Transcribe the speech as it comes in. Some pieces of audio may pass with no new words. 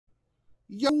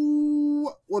Yo,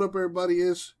 what up, everybody?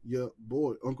 It's your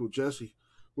boy, Uncle Jesse.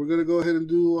 We're gonna go ahead and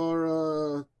do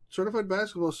our certified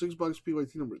basketball 6-box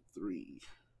PYT number 3.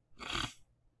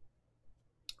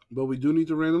 But we do need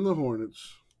to random the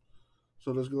Hornets,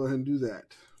 so let's go ahead and do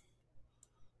that.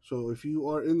 So if you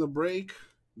are in the break,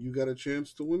 you got a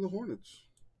chance to win the Hornets.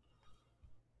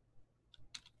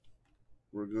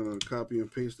 We're gonna copy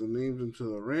and paste the names into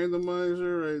the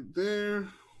randomizer right there.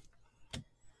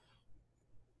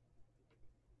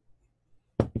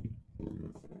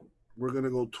 We're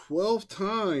gonna go 12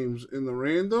 times in the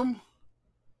random.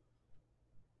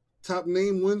 Top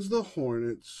name wins the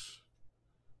Hornets.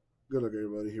 Good luck,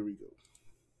 everybody. Here we go.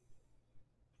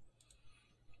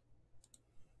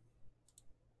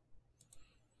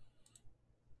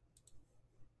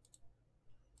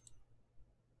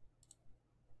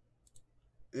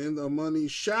 And the money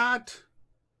shot,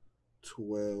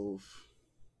 12.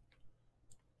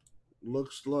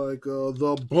 Looks like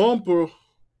the bumper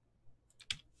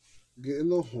getting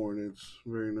the Hornets.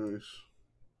 Very nice.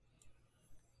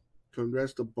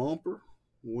 Congrats to Bumper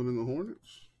winning the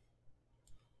Hornets.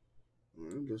 All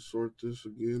right, let's sort this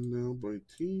again now by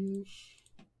teams.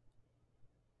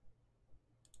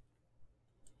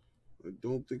 I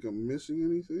don't think I'm missing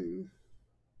anything.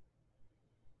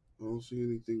 I don't see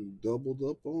anything doubled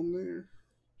up on there.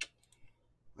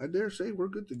 I dare say we're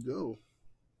good to go.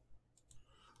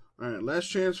 All right, last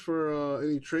chance for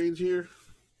any trades here.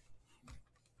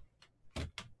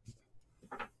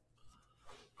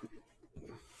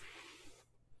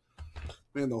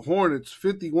 Man, the Hornets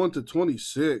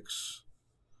 51-26.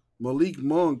 Malik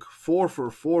Monk 4 for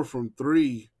 4 from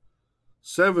 3.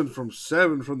 7 from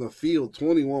 7 from the field,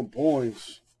 21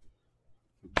 points.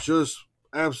 Just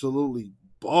absolutely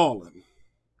balling.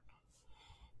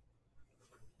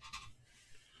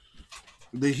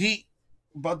 The Heat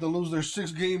about to lose their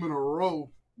 6th game in a row.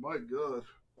 My God.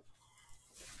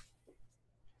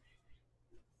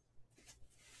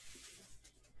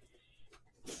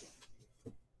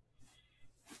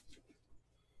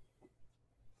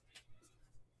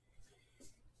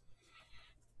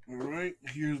 All right,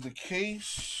 here's the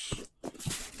case.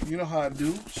 You know how I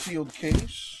do. Sealed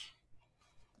case.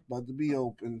 About to be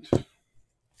opened. All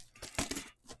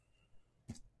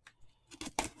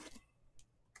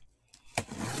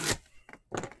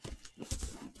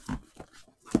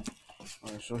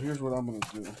right, so here's what I'm going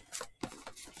to do.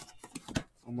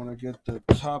 I'm going to get the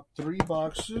top 3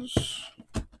 boxes.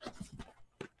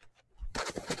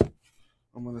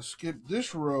 I'm going to skip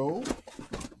this row.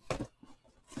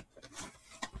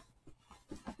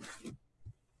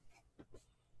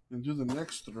 And do the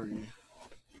next 3.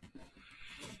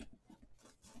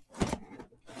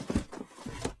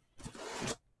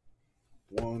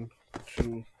 One,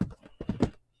 2,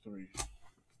 3.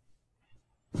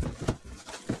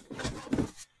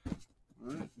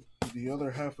 All right. The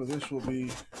other half of this will be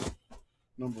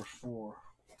number 4.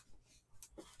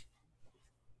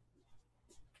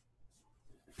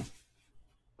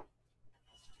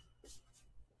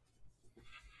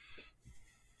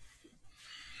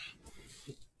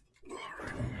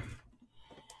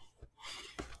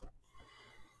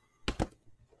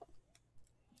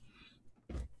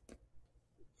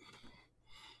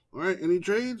 All right, any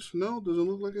trades? No, doesn't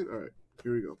look like it. All right,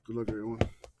 here we go. Good luck, everyone.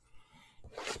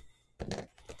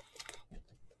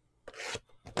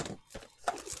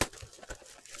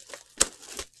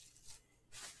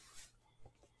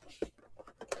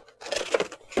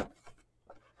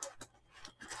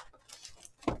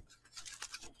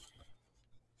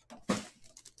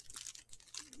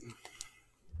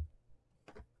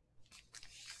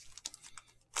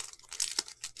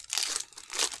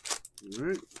 All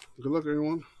right, good luck,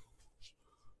 everyone.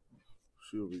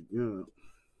 See what we got.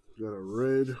 Got a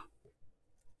red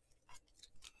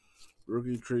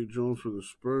rookie Trey Jones for the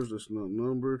Spurs. That's not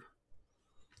numbered.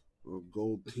 A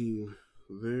gold team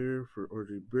there for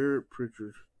RJ Barrett.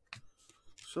 Pritchard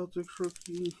Celtics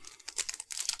rookie.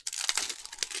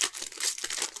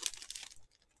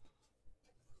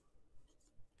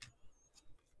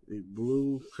 A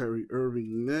blue Kyrie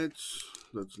Irving Nets.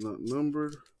 That's not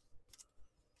numbered.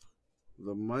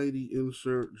 The mighty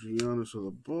insert Giannis of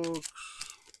the Bucks.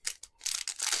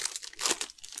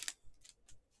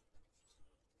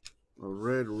 A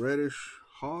red reddish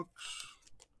Hawks.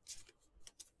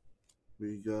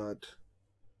 We got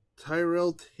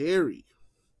Tyrell Terry,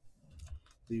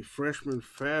 the freshman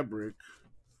fabric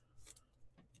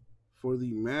for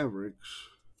the Mavericks.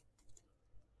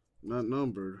 Not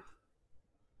numbered,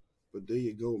 but there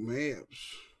you go,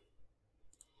 Mavs.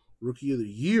 Rookie of the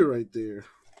year right there.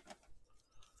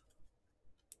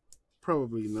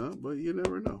 Probably not, but you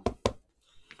never know.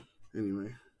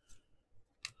 Anyway,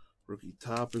 Rookie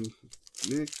Toppin,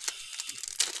 Knicks.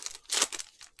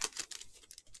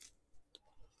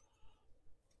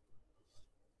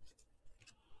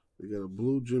 We got a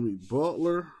blue Jimmy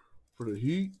Butler for the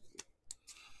Heat.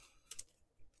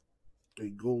 A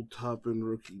gold Toppin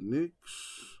rookie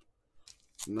Knicks.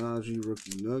 Najee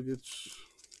rookie Nuggets.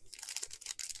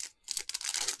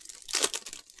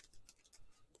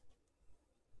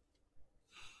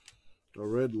 A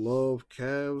red Love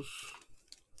Cavs.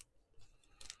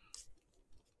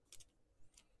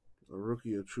 A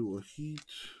rookie Achua Heat.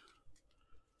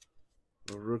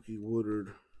 A rookie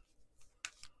Woodard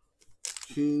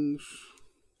Kings.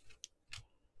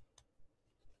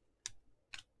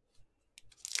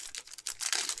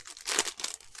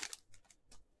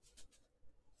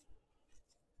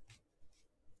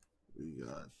 We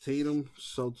got Tatum,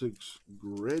 Celtics,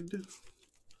 Red.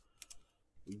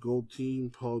 Gold team,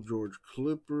 Paul George,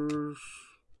 Clippers.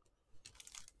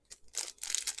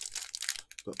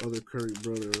 The other Curry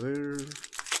brother there.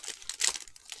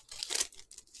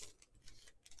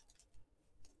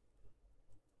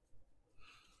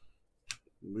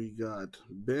 We got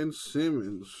Ben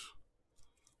Simmons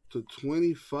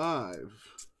 /25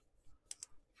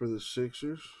 for the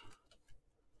Sixers.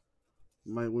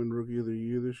 Might win Rookie of the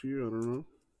Year this year. I don't know.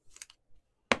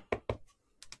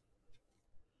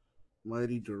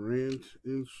 Mighty Durant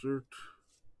insert.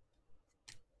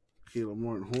 Caleb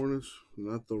Martin Hornets.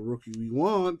 Not the rookie we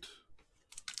want.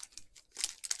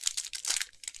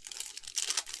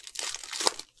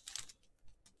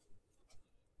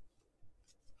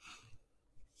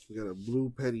 We got a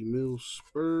blue Patty Mills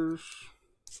Spurs.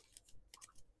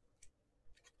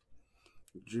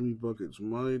 Jimmy Buckets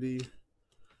Mighty.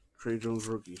 Trey Jones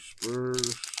rookie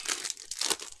Spurs.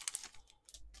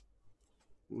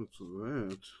 What's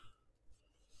that?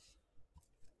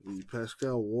 The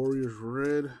Pascal Warriors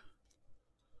Red.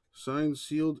 Signed,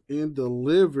 sealed, and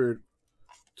delivered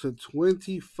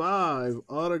 /25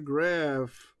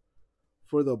 autograph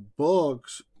for the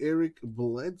Bucks, Eric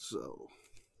Bledsoe.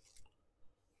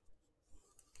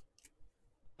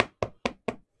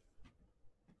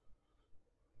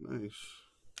 Nice.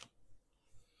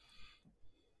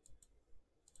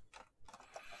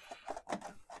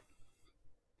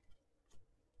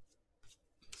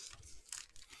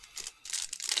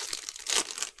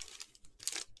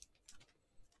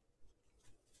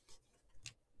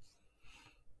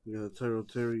 We got a Tyrell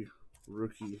Terry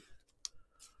rookie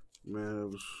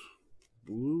Mavs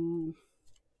blue.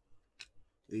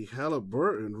 A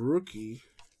Halliburton rookie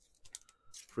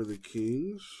for the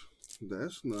Kings.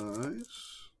 That's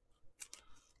nice.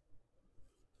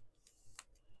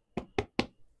 All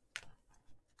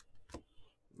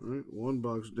right, one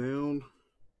box down.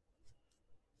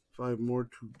 5 more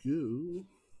to go.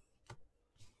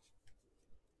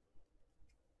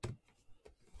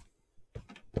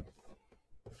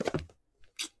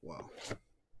 Wow.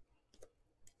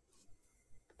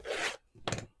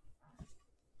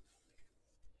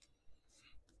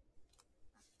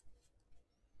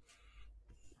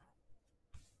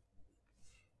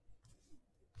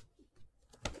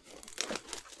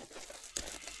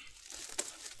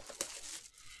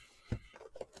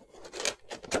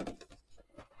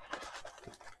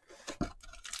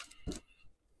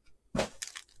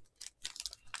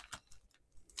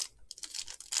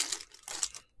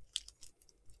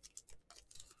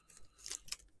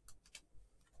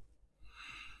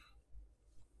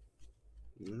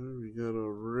 Now we got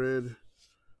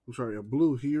a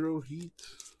blue Hero Heat.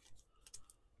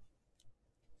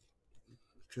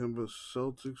 Canvas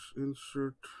Celtics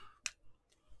insert.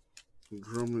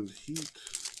 Drummond Heat.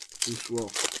 Well,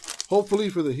 hopefully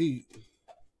for the Heat.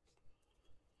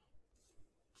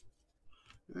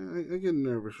 I get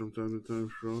nervous from time to time,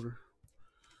 Schroeder.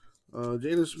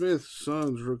 Jaden Smith,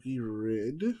 Suns rookie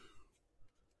red.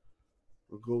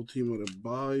 A gold team at a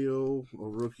bio. A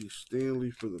rookie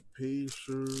Stanley for the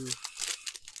Pacers.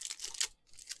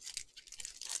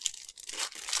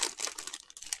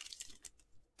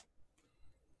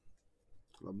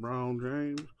 LeBron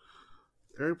James.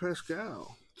 Eric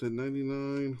Pascal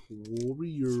 /99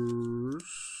 Warriors.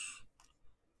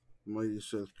 Mighty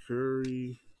Seth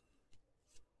Curry.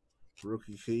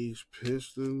 Rookie Hayes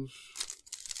Pistons.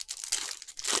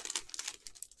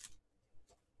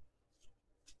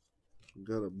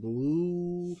 Got a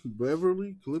blue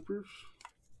Beverly Clippers.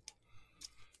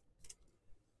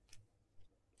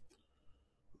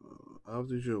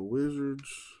 Avdija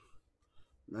Wizards.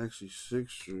 Maxi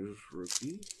Sixers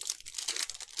rookie.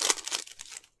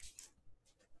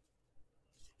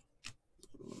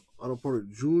 Otto Porter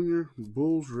Jr.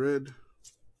 Bulls red.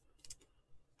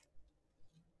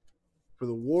 For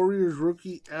the Warriors,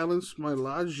 rookie Alan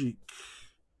Smilagic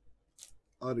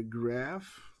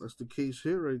autograph. That's the case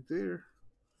hit right there.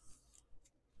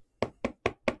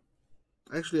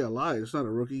 Actually, I lied. It's not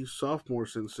a rookie. Sophomore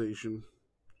sensation.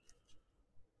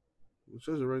 It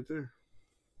says it right there.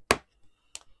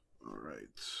 All right.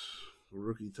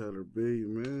 Rookie Tyler Bay,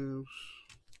 Mavs.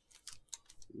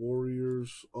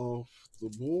 Warriors off the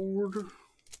board.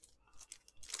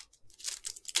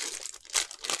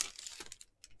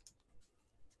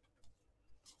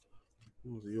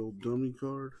 Oh, the old dummy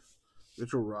card.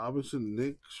 Mitchell Robinson,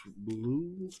 Knicks,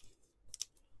 blue.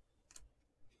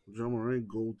 John Morant,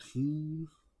 gold team.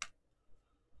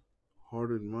 Hard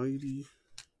and Mighty.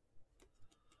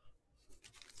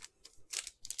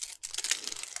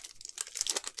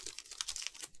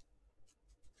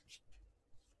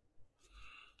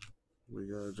 We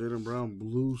got Jaylen Brown,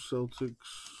 blue Celtics.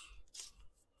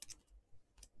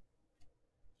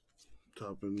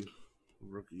 Top end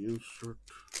rookie insert.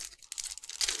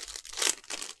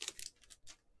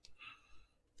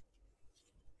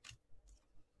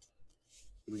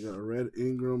 We got Red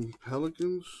Ingram,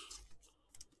 Pelicans.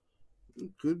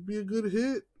 Could be a good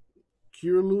hit.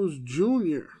 Kira Lewis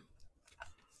Jr.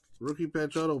 Rookie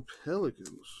patch auto,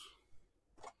 Pelicans.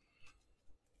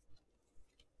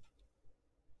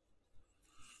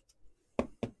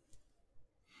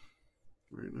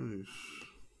 Very nice.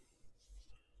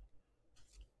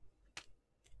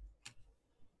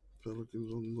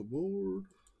 Pelicans on the board.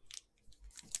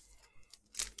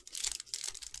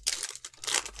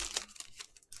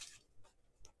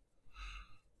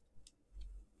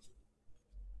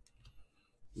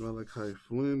 Malachi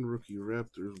Flynn, rookie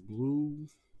Raptors, blue.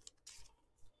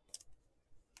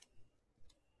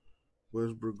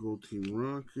 Westbrook, gold team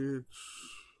Rockets.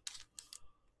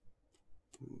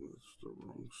 Oh, that's the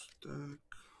wrong stack.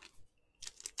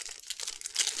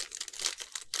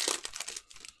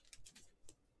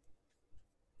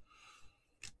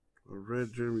 A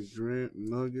red Jeremy Grant,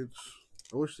 Nuggets.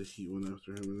 I wish the Heat went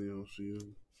after him in the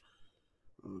offseason.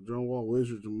 John Wall,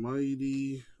 Wizards,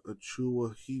 Mighty.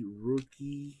 Achua, Heat,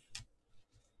 rookie.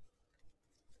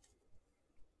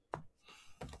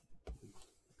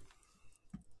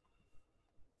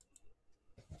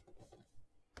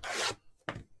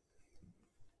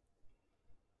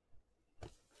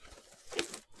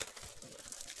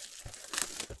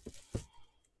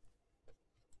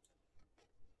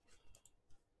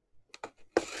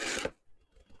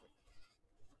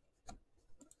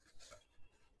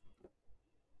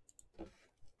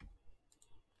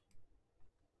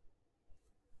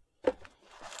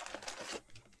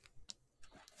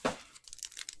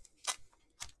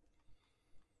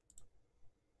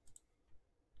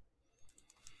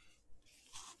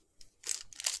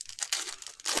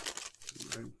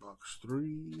 Right, box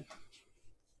 3.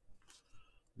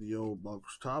 The old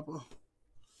box topper.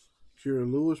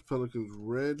 Kira Lewis, Pelicans,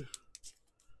 red.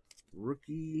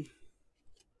 Rookie.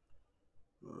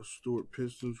 Stewart,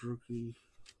 Pistons, rookie.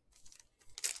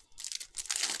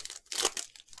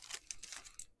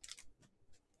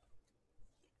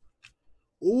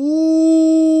 Ooh,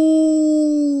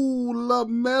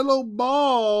 LaMelo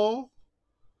Ball.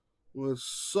 Well, it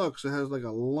sucks. It has like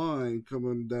a line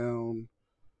coming down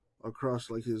across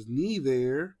like his knee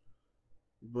there.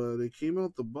 But it came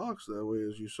out the box that way,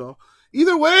 as you saw.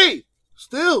 Either way,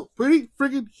 still pretty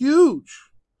freaking huge.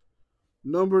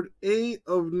 Numbered 8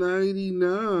 of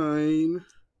 99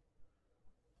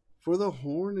 for the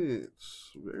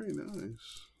Hornets. Very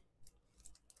nice.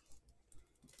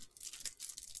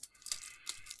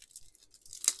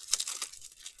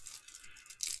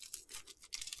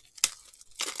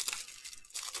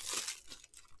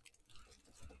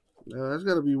 That's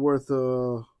got to be worth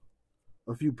a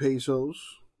few pesos.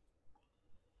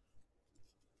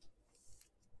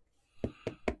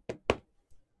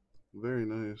 Very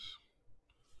nice.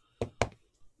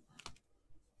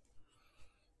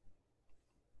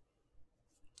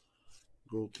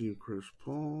 Gold team Chris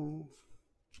Paul.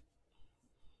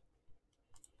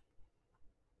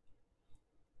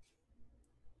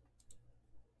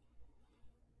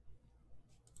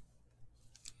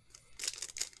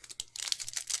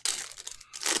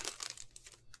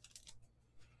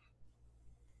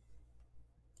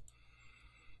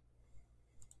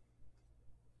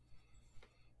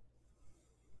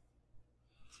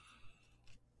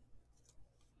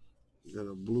 Got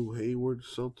a blue Hayward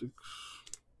Celtics.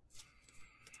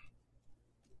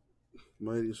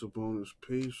 Mighty Sabonis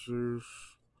Pacers.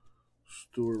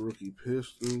 Stewart rookie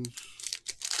Pistons.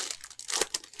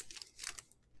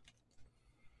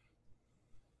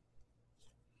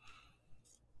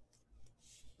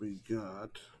 We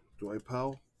got Dwight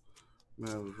Powell,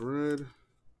 Mavs red.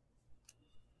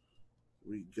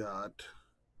 We got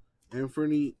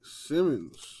Anthony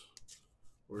Simmons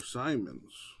or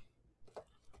Simons.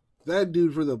 That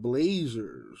dude for the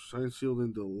Blazers. Signed, sealed,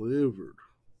 and delivered.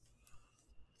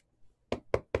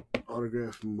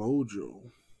 Autograph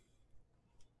Mojo.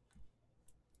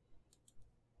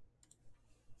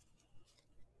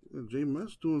 Yeah, J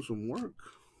Mess doing some work.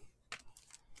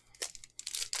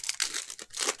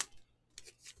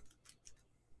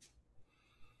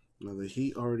 Now the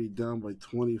Heat already down by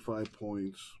 25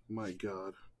 points. My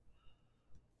God.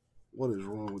 What is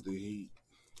wrong with the Heat?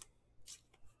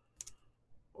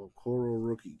 Okoro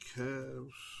rookie Cavs.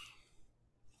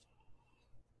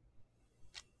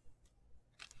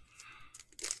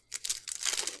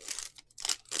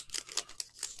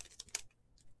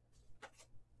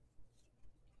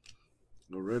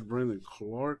 The red Brandon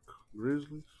Clark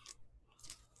Grizzlies.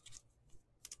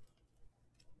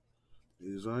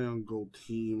 A Zion Gold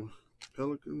Team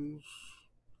Pelicans.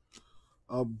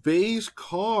 A base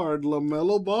card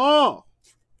LaMelo Ball.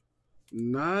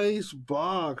 Nice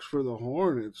box for the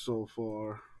Hornets so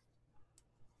far.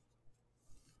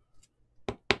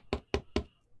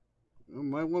 I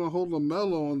might want to hold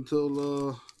LaMelo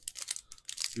until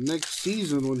next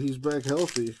season when he's back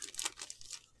healthy.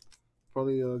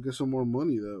 Probably get some more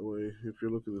money that way if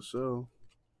you're looking to sell.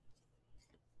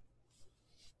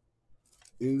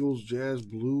 Ingles Jazz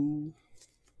Blue.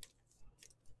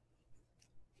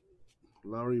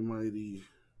 Lowry Mighty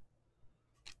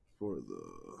for the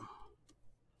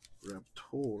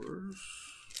Raptors.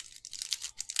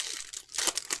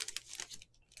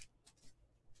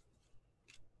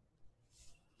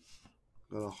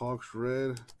 Got a Hawks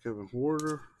Red, Kevin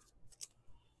Huerter.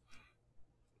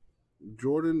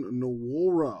 Jordan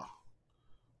Nwora.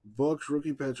 Bucks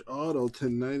Rookie Patch Auto,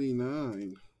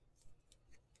 1099.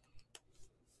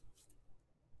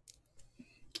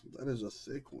 That is a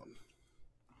thick one.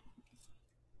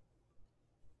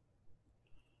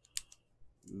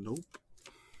 Nope.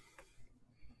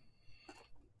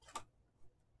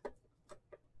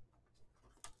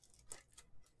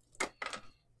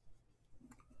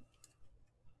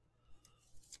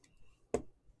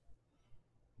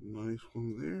 Nice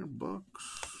one there,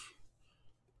 Bucks.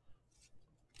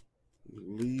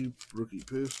 Lee, Rookie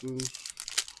Pistons.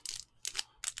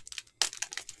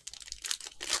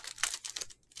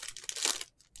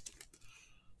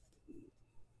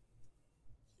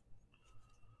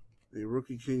 A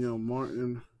rookie Kenyon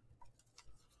Martin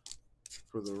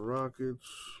for the Rockets.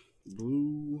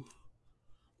 Blue.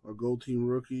 A Gold Team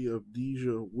rookie of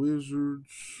Deja Wizards.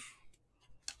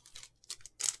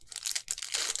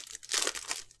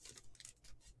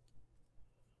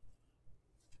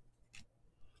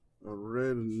 A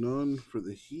red Nunn for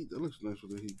the Heat. That looks nice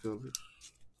with the Heat colors.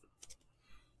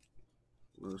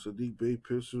 Sadiq Bey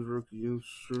Pistons rookie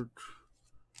insert.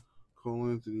 Cole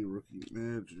Anthony rookie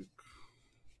Magic.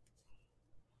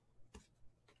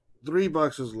 3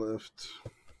 boxes left.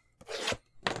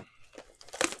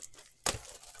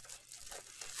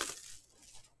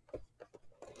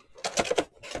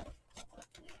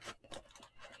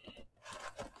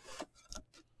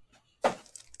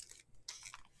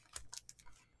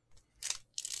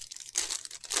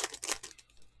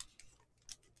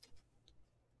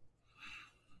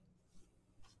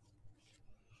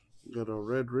 Got a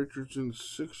red Richardson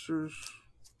Sixers.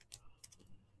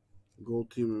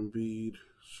 Gold Team Embiid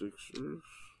Sixers.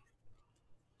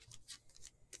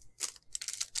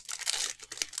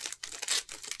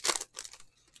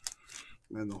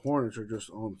 Man, the Hornets are just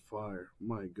on fire.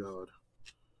 My God.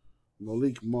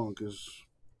 Malik Monk is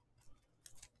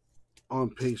on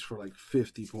pace for like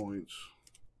 50 points.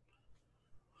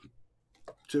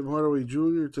 Tim Hardaway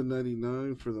Jr. to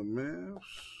 99 for the Mavs.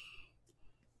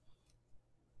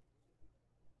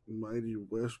 Mighty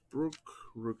Westbrook.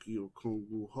 Rookie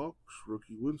Okongwu Hawks.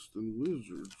 Rookie Winston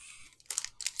Wizards.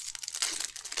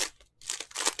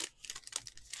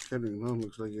 Kendrick Nunn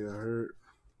looks like he got hurt.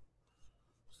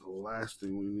 It's the last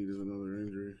thing we need is another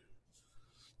injury.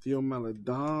 Theo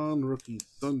Maledon. Rookie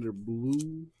Thunder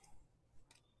Blue.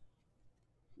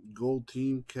 Gold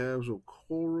Team Cavs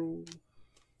Okoro.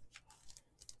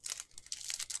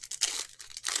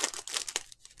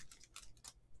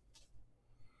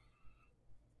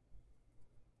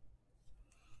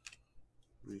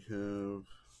 We have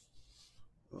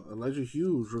Elijah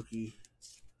Hughes, rookie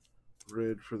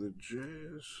red for the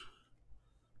Jazz.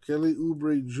 Kelly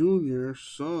Oubre Jr.,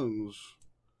 Suns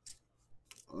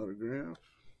autograph.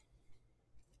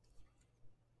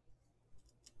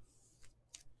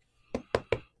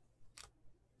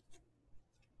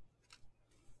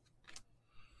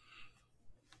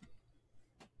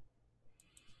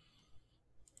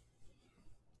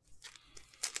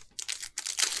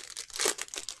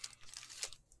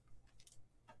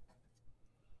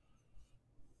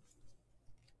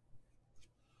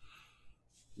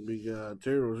 We got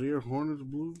Terry Rozier, Hornets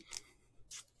blue.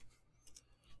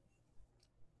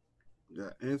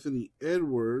 Got Anthony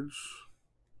Edwards,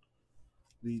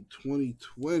 the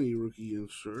 2020 rookie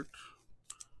insert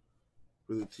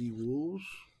for the T-Wolves.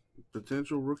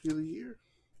 Potential rookie of the year.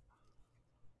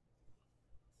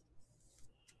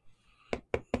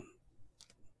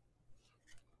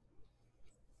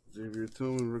 Xavier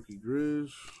Tillman, rookie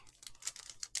Grizz.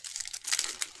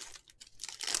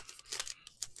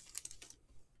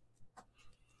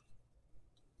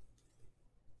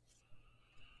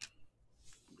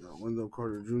 Got Wendell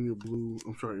Carter Jr. blue.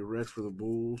 I'm sorry, red for the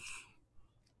Bulls.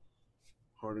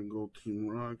 Harden Gold Team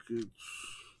Rockets.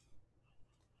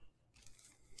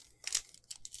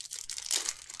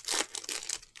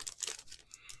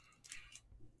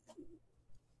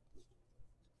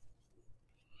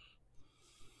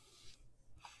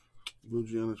 Blue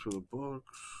Giannis for the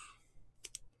Bucks.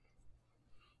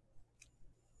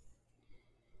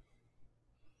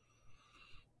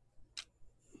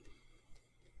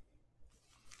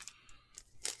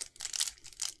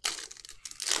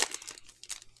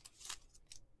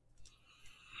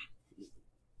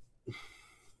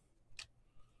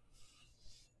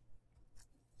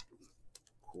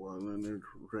 Kawhi Leonard,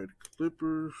 red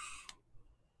Clippers.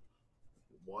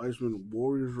 Wiseman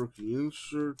Warriors rookie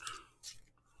insert.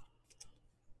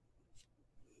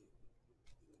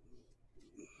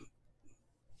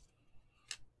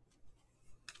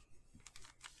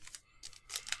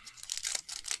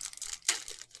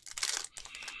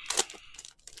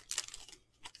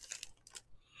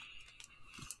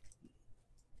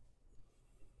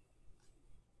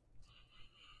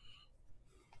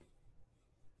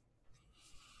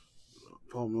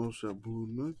 Paul Millsap blue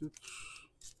Nuggets.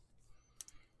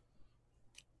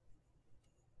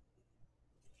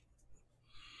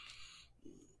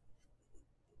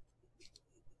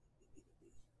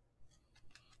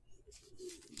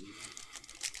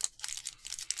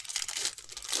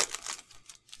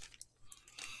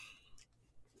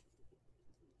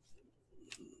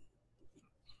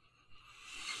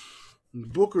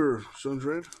 Booker, Suns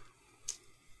red.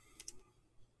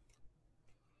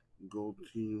 Gold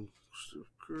Team Steph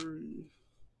Curry.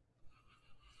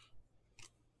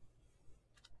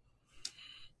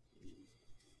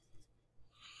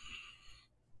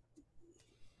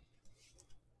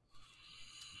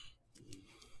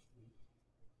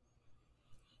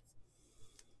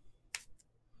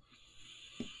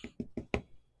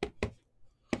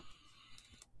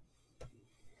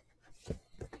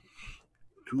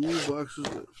 Two boxes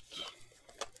left.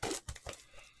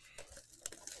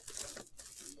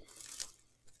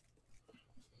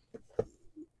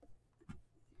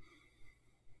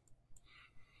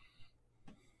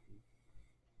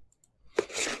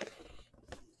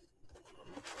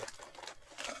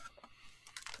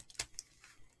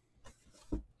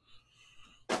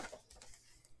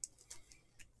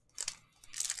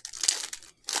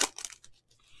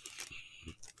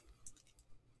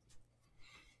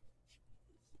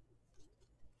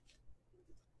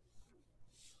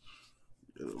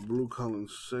 Got a blue Colin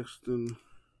Sexton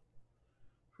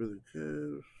for the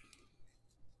Cavs.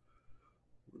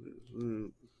 What is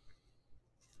that?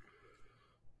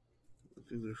 I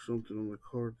think there's something on the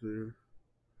card there.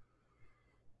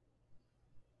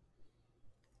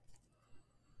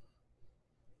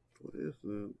 What is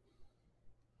that?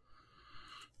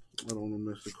 I don't want to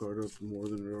mess the card up more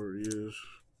than it already is.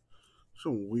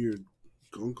 Some weird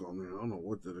gunk on there. I don't know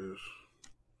what that is.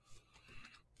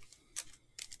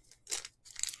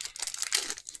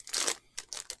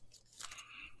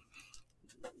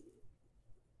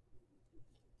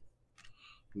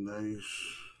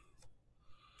 Nice.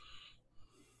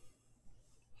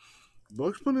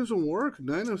 Bucks put in some work.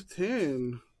 9 of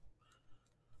 10.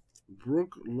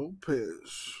 Brooke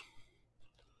Lopez.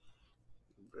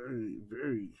 Very,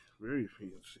 very, very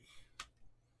fancy.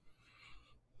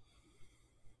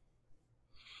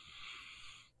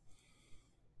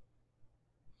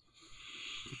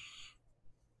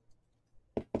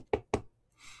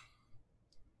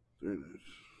 Very nice.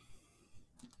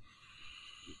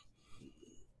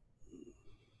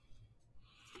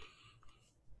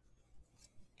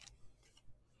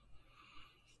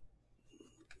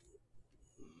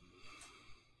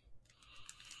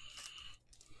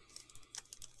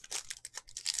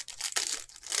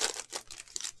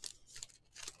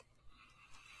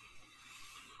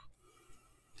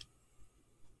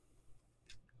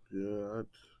 Got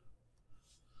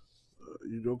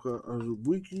Udoka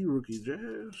Azubuike, rookie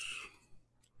Jazz.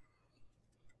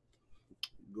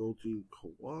 Gold Team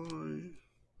Kawhi.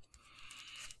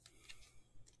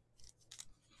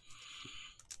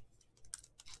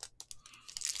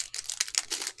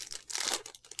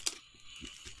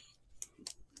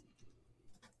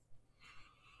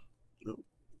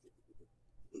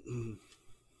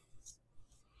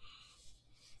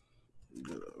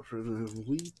 President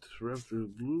Elite,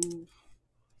 Raptors Blue.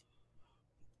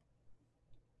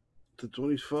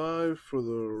 /25 for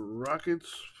the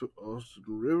Rockets, for Austin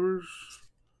Rivers.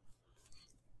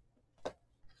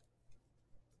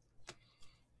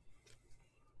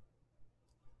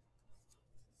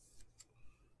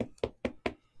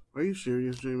 Are you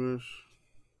serious, Jameis?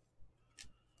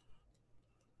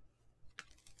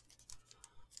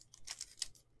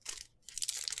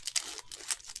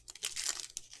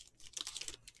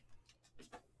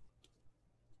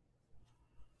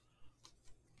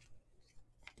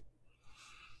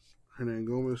 Hernan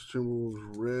Gomez,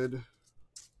 Timberwolves red.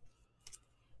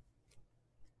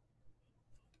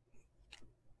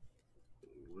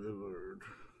 Lillard.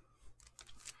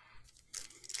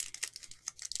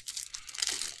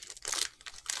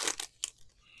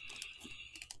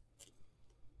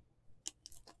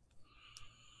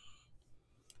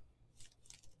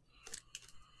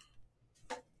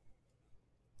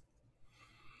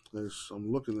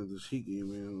 I'm looking at this Heat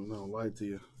game, man. I'm not gonna lie to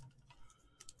you.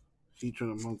 Heat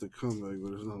trying to mount the comeback,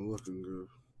 but it's not looking good.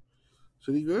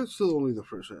 City, that's still only the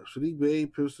first half. City Bay,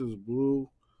 Pistons blue,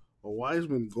 a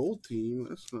Wiseman gold team.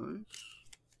 That's nice.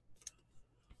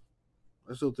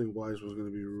 I still think Wiseman's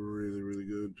going to be really, really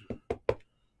good.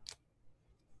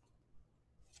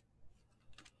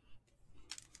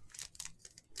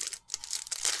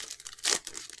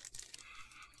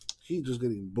 He's just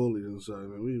getting bullied inside,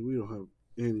 man. We don't have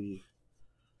any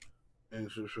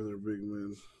answers for their big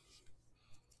men.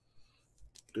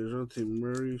 DeJounte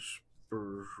Murray,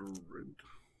 Spurs red.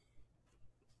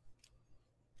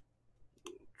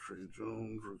 Trey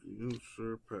Jones, rookie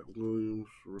insert. Pat Williams,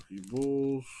 rookie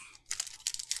Bulls.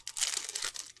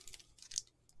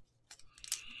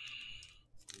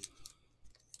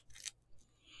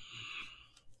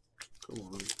 Come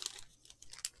on.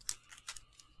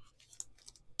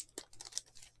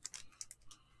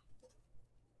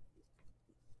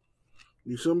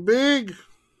 Need some big.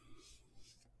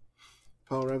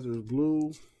 Power Raptors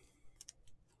blue.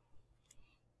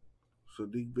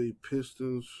 Sadiq Bay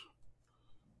Pistons.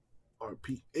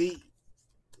 RP8.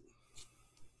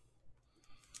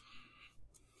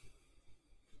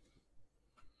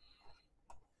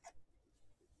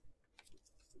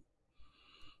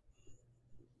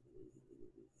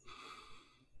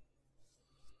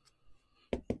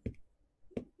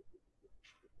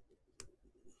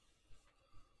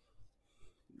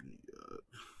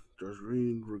 Josh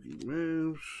Green, rookie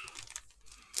Mavs.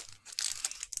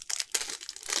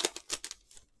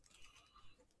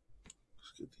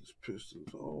 Let's get these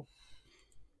Pistons off.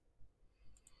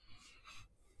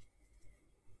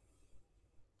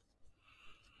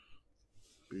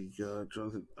 We got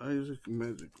Jonathan Isaac,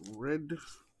 Magic red.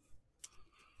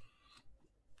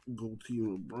 Gold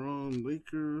team LeBron,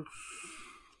 Lakers.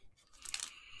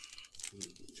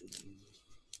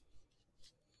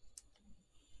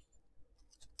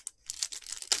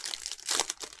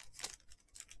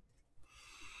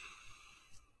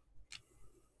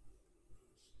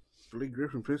 Blake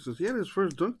Griffin Pistons. He had his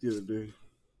first dunk the other day.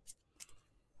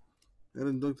 I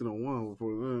hadn't dunked in a while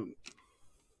before that.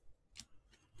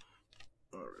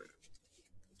 Alright.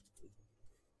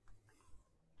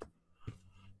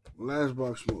 Last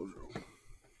box mojo.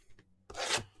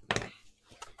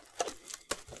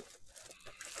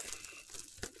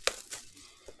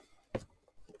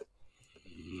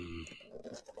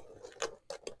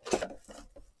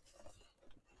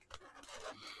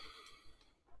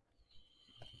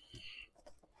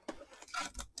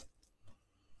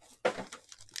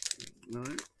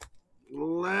 Alright.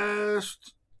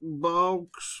 Last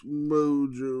box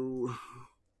mojo.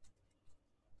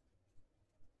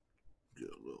 Get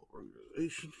a little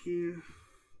organization here.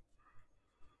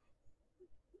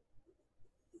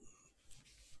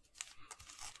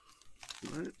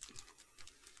 Alright.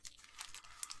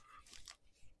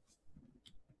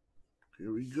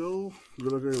 Here we go.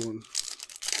 Good luck, everyone.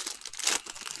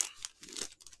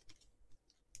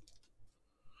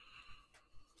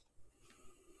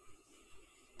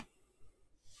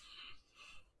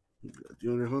 We got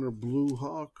DeAndre Hunter Blue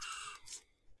Hawks.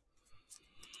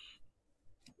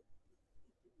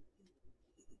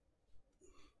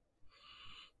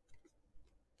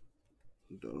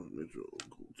 Donovan Mitchell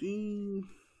Gold team.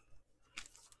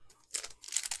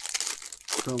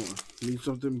 Come on. Need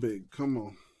something big. Come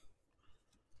on.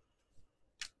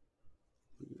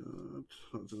 We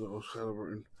got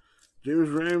Halliburton. James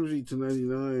Ramsey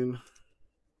 /99.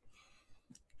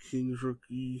 Kings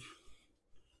rookie.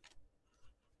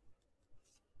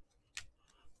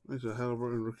 Nice a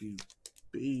Halliburton rookie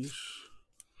base.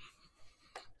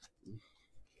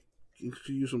 Kings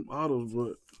could use some autos,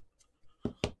 but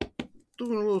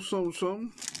doing a little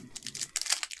something.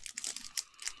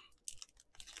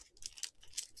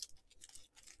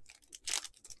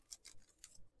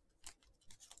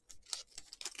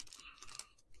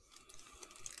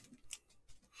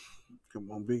 Come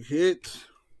on, big hit.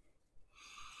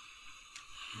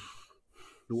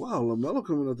 Wow, LaMelo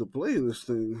coming out to play in this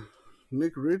thing.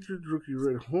 Nick Richards, rookie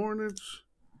Red Hornets.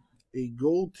 A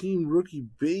gold team rookie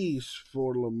base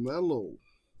for LaMelo.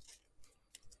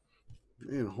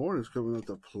 Man, Hornets coming out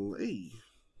to play.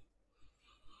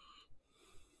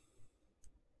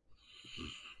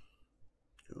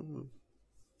 Come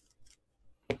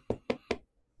on.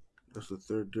 That's the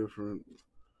third different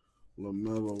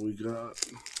LaMelo we got.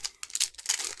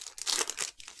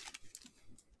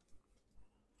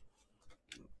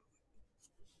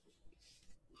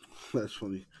 That's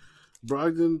funny.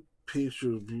 Brogdon,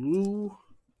 Pacers blue.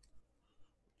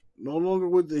 No longer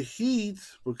with the Heat,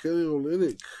 but Kelly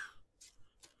Olynyk.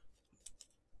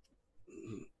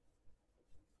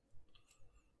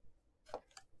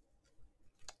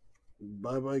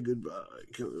 Bye-bye, goodbye,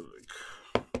 Kelly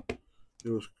Olynyk. It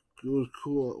was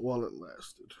cool while it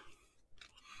lasted.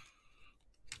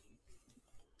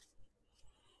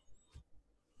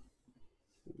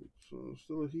 So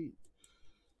still a Heat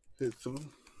hit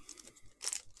some.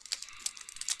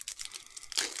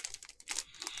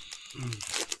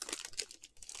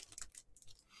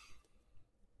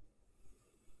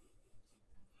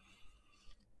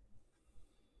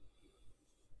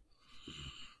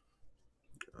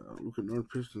 Look at North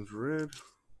Pistons red.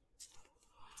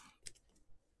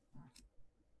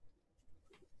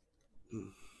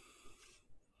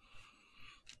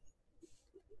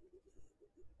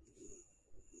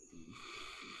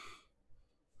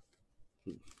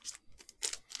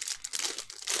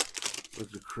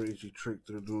 That's a crazy trick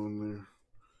they're doing there.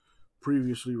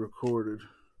 Previously recorded.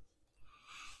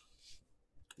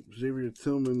 Xavier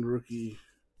Tillman, rookie,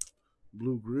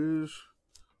 Blue Grizz.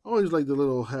 I always like the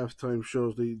little halftime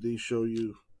shows they show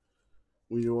you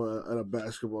when you're at a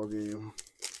basketball game.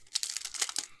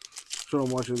 So I'm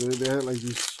watching. They had like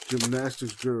these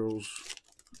gymnastics girls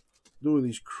doing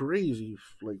these crazy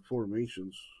like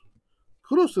formations.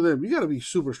 Kudos to them. You got to be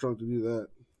super strong to do that.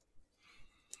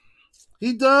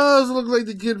 He does look like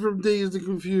the kid from Dazed and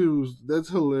Confused. That's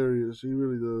hilarious. He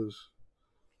really does.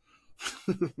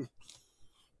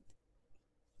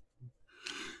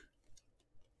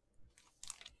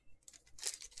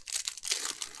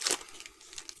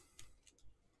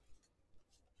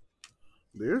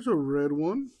 There's a red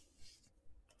one.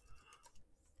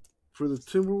 For the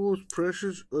Timberwolves,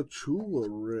 Precious Achua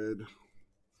red.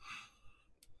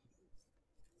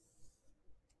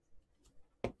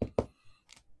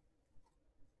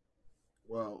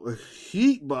 Wow, a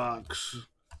Heat box.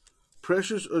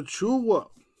 Precious Achua.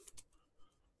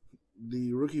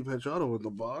 The rookie patch auto in the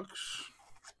box.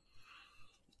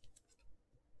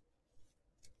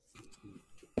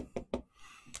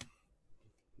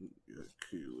 Got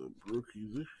Caleb rookie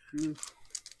this year.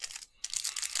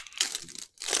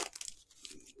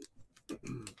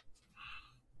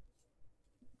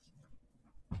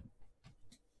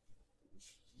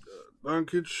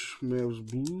 Doncic, Mavs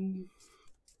blue.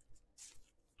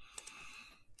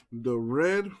 The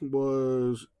red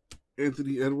was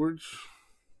Anthony Edwards.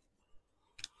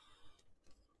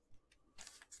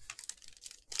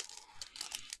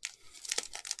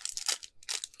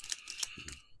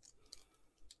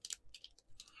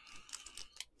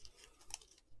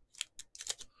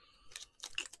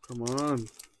 Come on.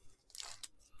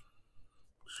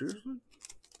 Seriously?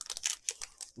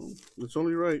 Well, it's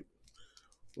only right.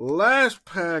 Last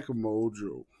pack of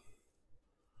Mojo.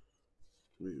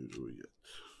 Maybe what we get.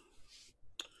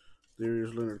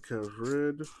 Darius Leonard Cavs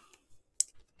red.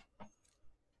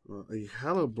 A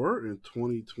Halliburton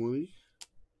 2020.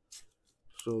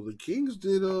 So the Kings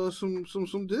did some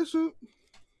decent.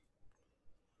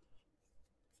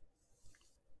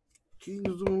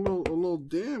 Kings doing a little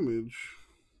damage.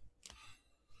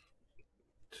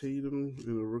 Tatum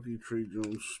and a rookie Trey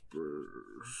Jones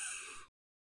Spurs.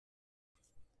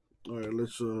 All right,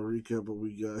 let's recap what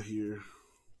we got here.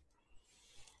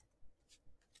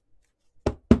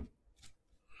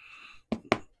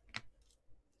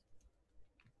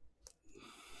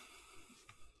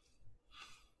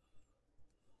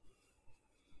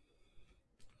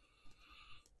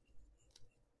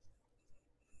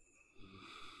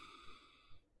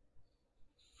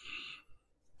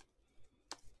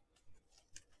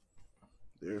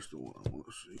 There's the one I want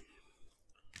to see.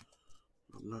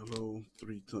 Melo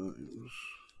 3 times.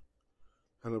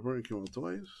 Halliburton came out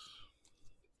twice.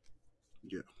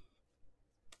 Yeah.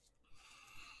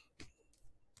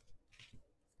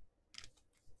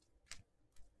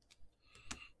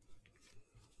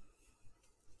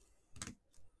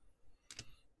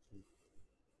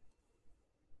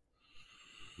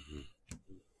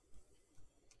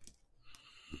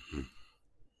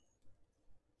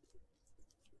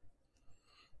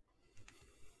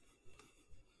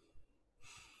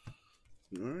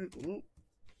 All right, well,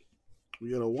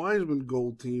 we got a Wiseman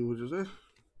gold team, which is a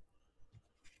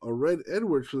red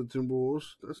Edwards for the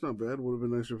Timberwolves. That's not bad. Would have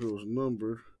been nicer if it was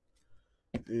numbered.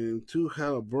 And 2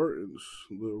 Halliburtons,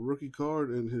 the rookie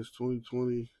card and his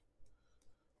 2020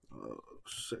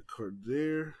 set card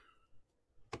there.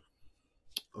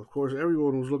 Of course,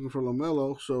 everyone was looking for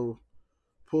LaMelo, so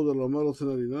pulled a LaMelo to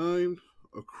 99,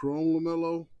 a chrome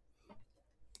LaMelo,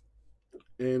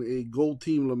 and a gold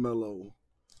team LaMelo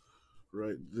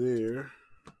right there.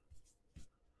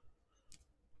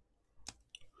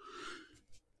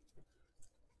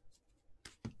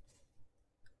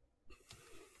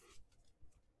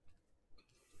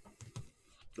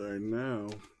 All right, now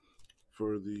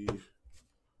for the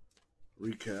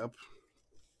recap.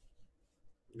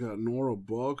 We got Nora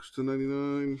Bucks to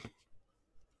 99.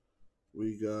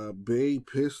 We got Bay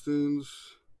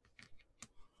Pistons.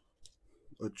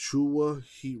 Achua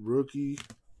Heat rookie.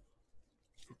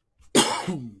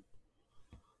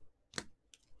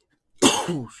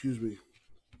 Excuse me.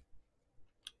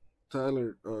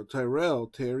 Tyrell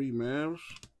Terry Mavs.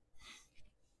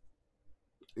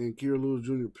 And Kira Lewis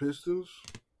Jr. Pistons.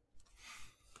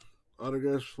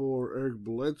 Autographs for Eric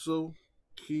Bledsoe.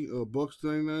 Bucks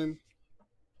 99.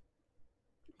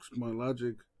 My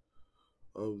Logic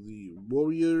of the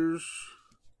Warriors.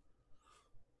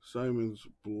 Simon's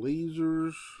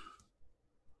Blazers.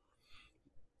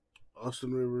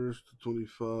 Austin Rivers to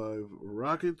 25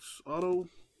 Rockets auto.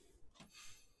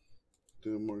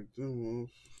 Then mark them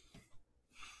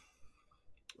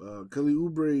off. Kelly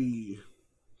Oubre.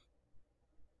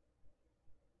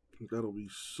 That'll be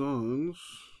Suns.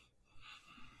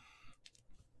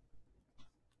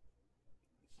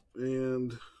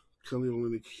 And Kelly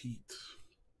Olynyk Heat.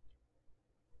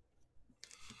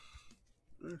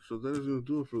 Right, so that is going to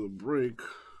do it for the break.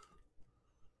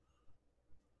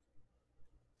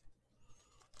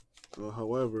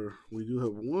 However, we do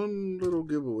have one little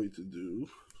giveaway to do.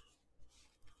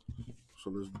 So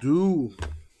let's do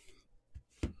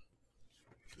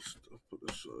this stuff. Put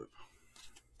this aside.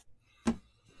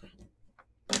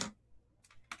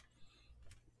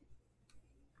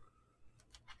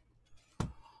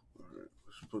 Alright,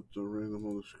 let's put the random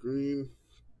on the screen.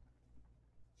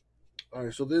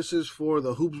 Alright, so this is for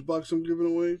the hoops box I'm giving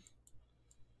away.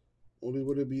 Only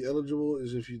way to be eligible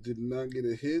is if you did not get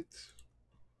a hit.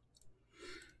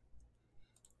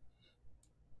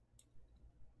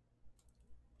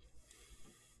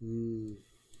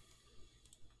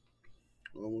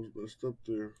 Almost messed up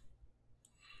there.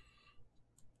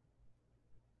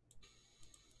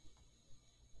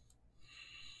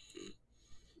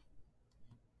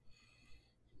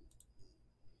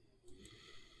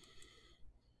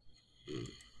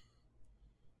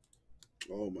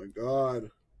 Oh my God.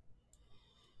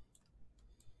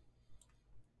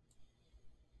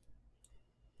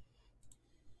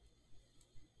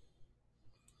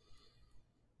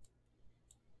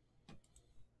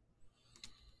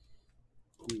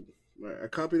 Cool. All right, I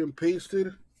copied and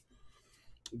pasted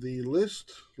the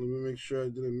list. Let me make sure I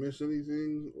didn't miss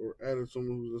anything or added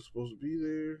someone who's not supposed to be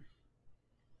there.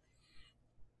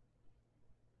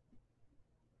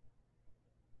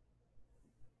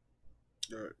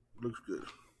 All right, looks good.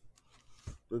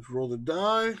 Let's roll the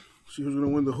die. See who's going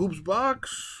to win the hoops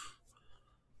box.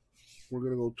 We're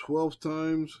going to go 12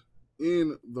 times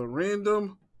in the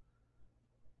random.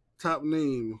 Top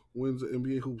name wins the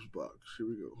NBA hoops box. Here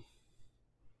we go.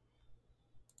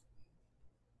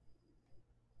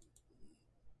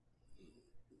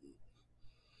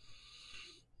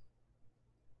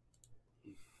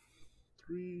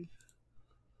 Three,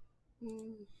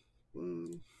 one.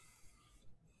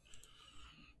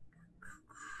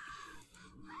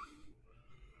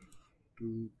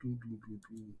 In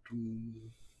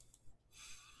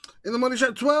the money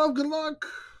shot 12. Good luck.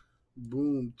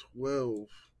 Boom, 12.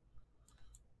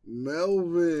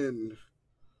 Melvin.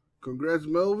 Congrats,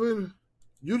 Melvin.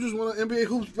 You just won an NBA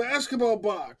Hoops basketball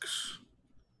box.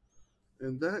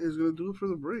 And that is going to do it for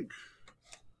the break.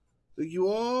 Thank you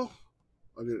all.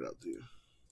 I'll get it out to you.